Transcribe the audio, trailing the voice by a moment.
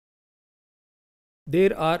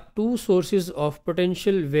There are two sources of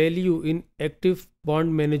potential value in active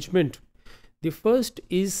bond management. The first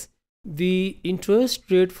is the interest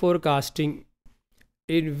rate forecasting,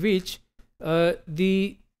 in which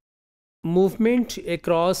the movement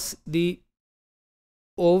across the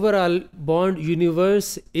overall bond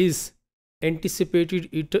universe is anticipated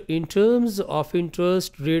in terms of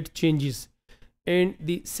interest rate changes. And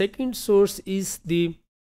the second source is the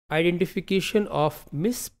identification of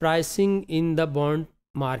mispricing in the bond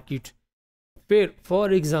market, where,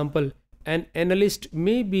 for example, an analyst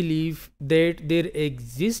may believe that there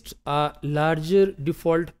exists a larger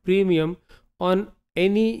default premium on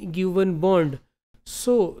any given bond.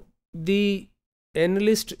 So, the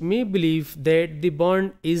analyst may believe that the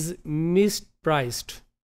bond is mispriced.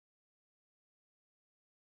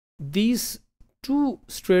 These two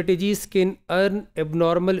strategies can earn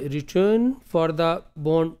abnormal return for the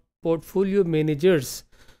bond portfolio managers,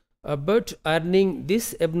 but earning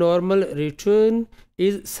this abnormal return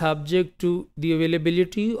is subject to the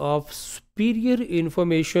availability of superior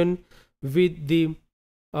information with the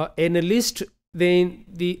analyst than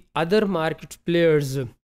the other market players.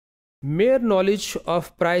 Mere knowledge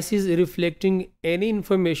of prices reflecting any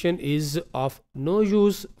information is of no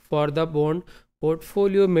use for the bond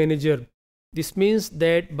portfolio manager. This means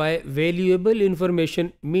that by valuable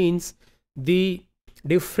information means the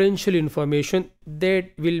differential information that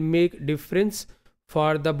will make difference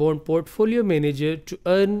for the bond portfolio manager to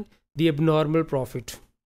earn the abnormal profit.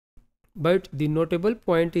 But the notable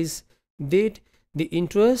point is that the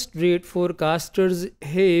interest rate forecasters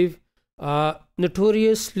have a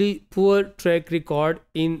notoriously poor track record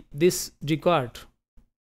in this regard.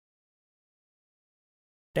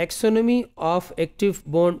 Taxonomy of active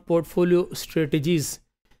bond portfolio strategies.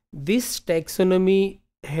 This taxonomy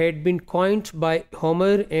had been coined by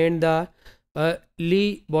Homer and the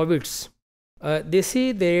Leibovitz. They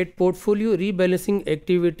say that portfolio rebalancing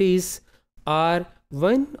activities are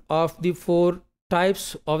one of the four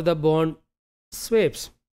types of the bond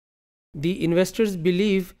swaps. The investors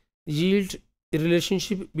believe yield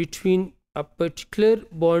relationship between a particular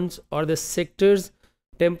bonds or the sectors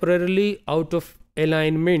temporarily out of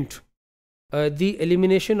alignment. The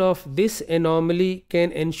elimination of this anomaly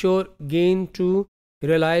can ensure gain to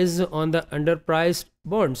realize on the underpriced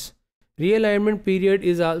bonds. Realignment period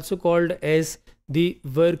is also called as the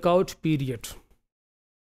workout period.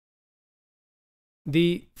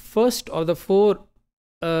 The first of the four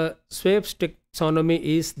swaps taxonomy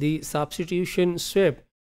is the substitution swap.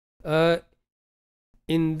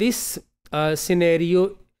 In this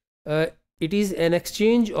scenario, it is an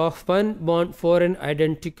exchange of one bond for an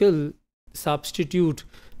identical substitute.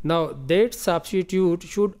 Now, that substitute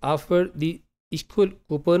should offer the equal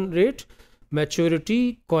coupon rate,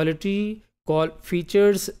 maturity, quality, call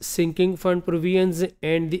features, sinking fund provisions,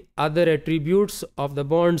 and the other attributes of the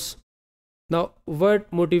bonds. Now, what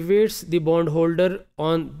motivates the bondholder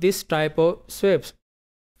on this type of swaps?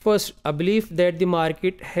 First, a belief that the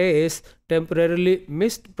market has temporarily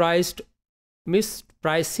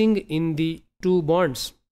mispricing in the two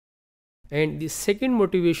bonds. And the second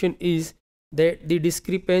motivation is that the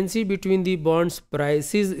discrepancy between the bonds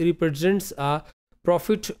prices represents a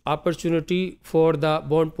profit opportunity for the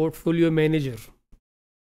bond portfolio manager.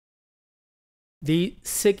 The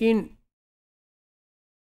second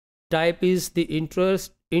type is the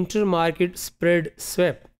intermarket spread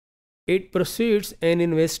swap. It persuades an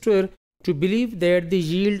investor to believe that the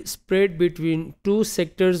yield spread between two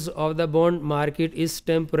sectors of the bond market is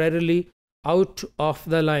temporarily out of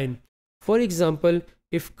the line. For example,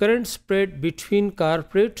 if current spread between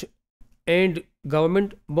corporate and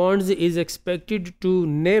government bonds is expected to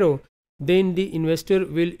narrow, then the investor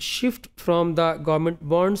will shift from the government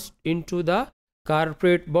bonds into the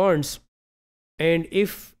corporate bonds. And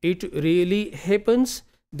if it really happens,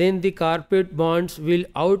 then the corporate bonds will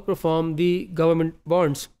outperform the government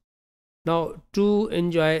bonds. Now, to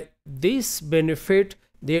enjoy this benefit,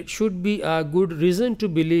 there should be a good reason to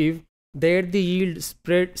believe that the yield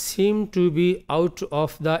spread seem to be out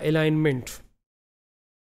of the alignment.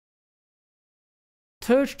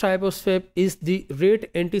 Third type of swap is the rate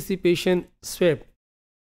anticipation swap.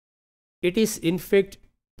 It is in fact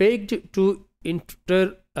pegged to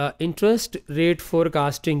interest rate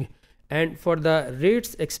forecasting, and for the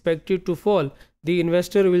rates expected to fall, the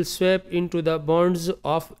investor will swap into the bonds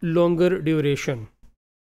of longer duration.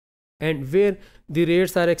 And where the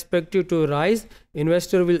rates are expected to rise,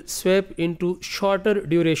 investor will swap into shorter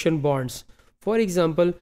duration bonds. For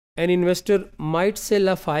example, an investor might sell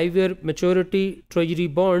a 5-year maturity treasury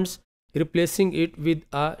bonds, replacing it with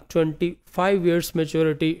a 25 years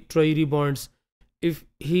maturity treasury bonds. If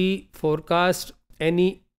he forecasts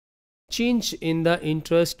any change in the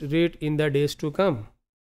interest rate in the days to come.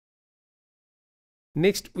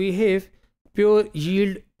 Next, we have pure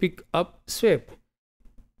yield pick-up swap.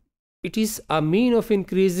 It is a mean of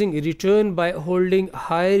increasing return by holding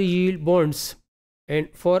higher yield bonds. And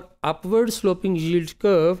for upward sloping yield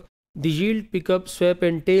curve, the yield pickup swap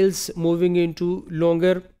entails moving into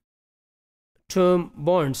longer term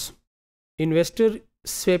bonds. Investor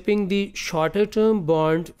swapping the shorter term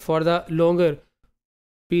bond for the longer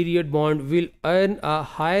period bond will earn a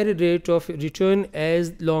higher rate of return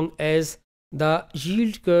as long as the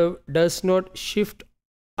yield curve does not shift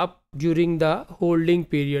up during the holding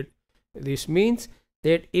period. This means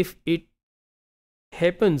that if it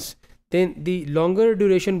happens, then the longer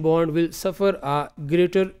duration bond will suffer a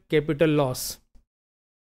greater capital loss.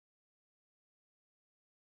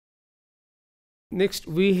 Next,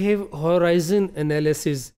 we have horizon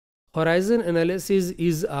analysis. Horizon analysis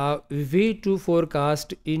is a way to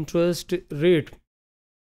forecast interest rate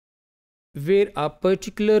where a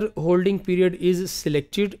particular holding period is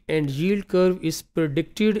selected and yield curve is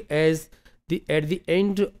predicted as at the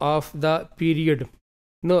end of the period.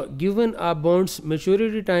 Now, given a bond's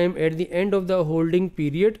maturity time at the end of the holding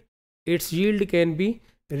period, its yield can be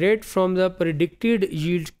read from the predicted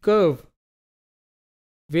yield curve,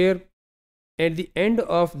 where at the end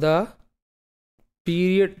of the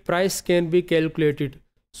period price can be calculated.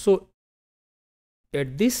 So,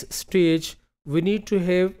 at this stage, we need to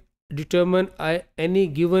have determine any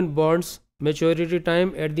given bond's maturity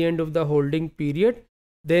time at the end of the holding period.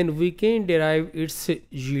 Then we can derive its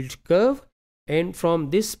yield curve, and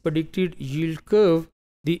from this predicted yield curve,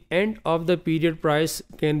 the end of the period price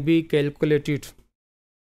can be calculated.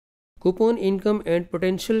 Coupon income and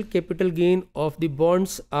potential capital gain of the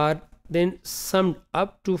bonds are then summed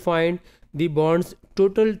up to find the bond's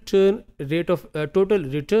total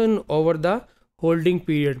return over the holding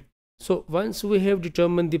period. So once we have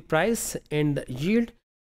determined the price and the yield,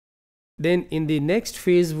 then in the next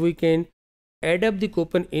phase we can add up the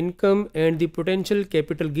coupon income and the potential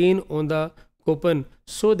capital gain on the coupon,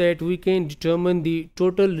 so that we can determine the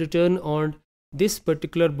total return on this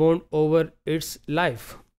particular bond over its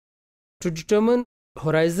life. To determine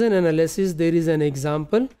horizon analysis, there is an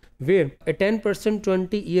example where a 10%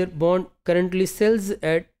 20-year bond currently sells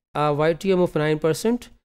at a YTM of 9%.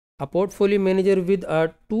 A portfolio manager with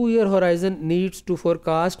a 2-year horizon needs to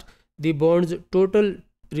forecast the bond's total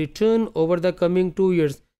return over the coming 2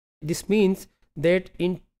 years. This means that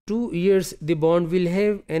in 2 years the bond will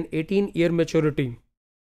have an 18-year maturity.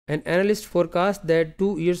 An analyst forecasts that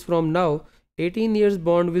 2 years from now, 18 years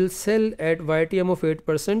bond will sell at YTM of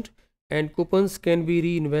 8%, and coupons can be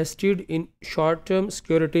reinvested in short-term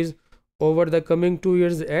securities over the coming 2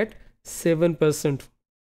 years at 7%.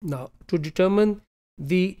 Now, to determine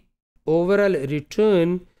the overall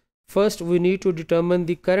return, first we need to determine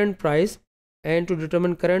the current price, and to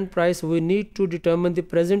determine current price we need to determine the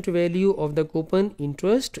present value of the coupon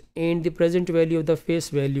interest and the present value of the face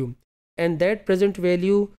value, and that present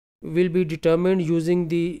value will be determined using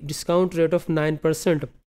the discount rate of 9%.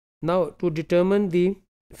 Now, to determine the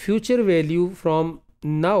future value from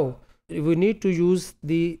now, we need to use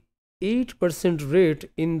the 8% rate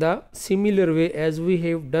in the similar way as we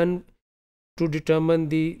have done to determine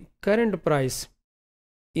the current price.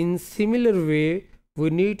 In similar way, we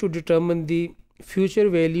need to determine the future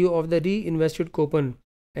value of the reinvested coupon,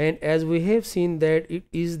 and as we have seen that it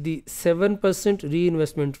is the 7%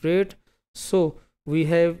 reinvestment rate, so we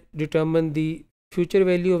have determined the future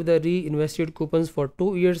value of the reinvested coupons for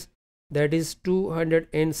 2 years, that is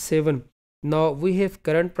 207. Now we have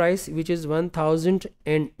current price, which is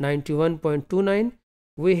 1091.29.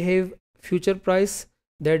 we have future price,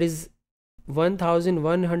 that is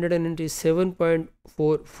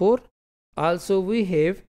 1197.44. also we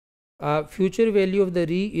have future value of the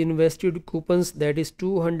reinvested coupons, that is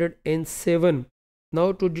 207.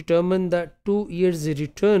 Now to determine the 2 years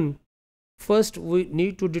return, first we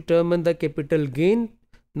need to determine the capital gain.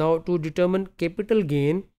 Now to determine capital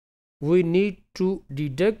gain, we need to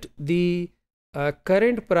deduct the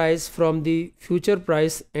current price from the future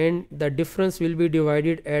price, and the difference will be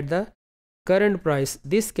divided at the current price.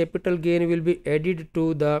 This capital gain will be added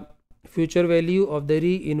to the future value of the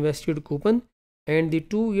reinvested coupon, and the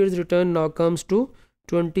 2 years return now comes to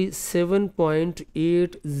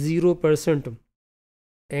 27.80%.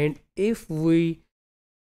 and if we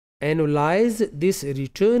analyze this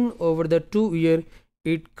return over the 2 year,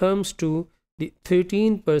 it comes to the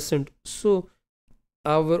 13%. So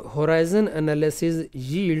our horizon analysis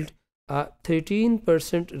yield a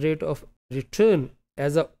 13% rate of return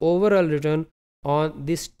as a overall return on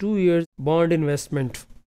this 2 years bond investment.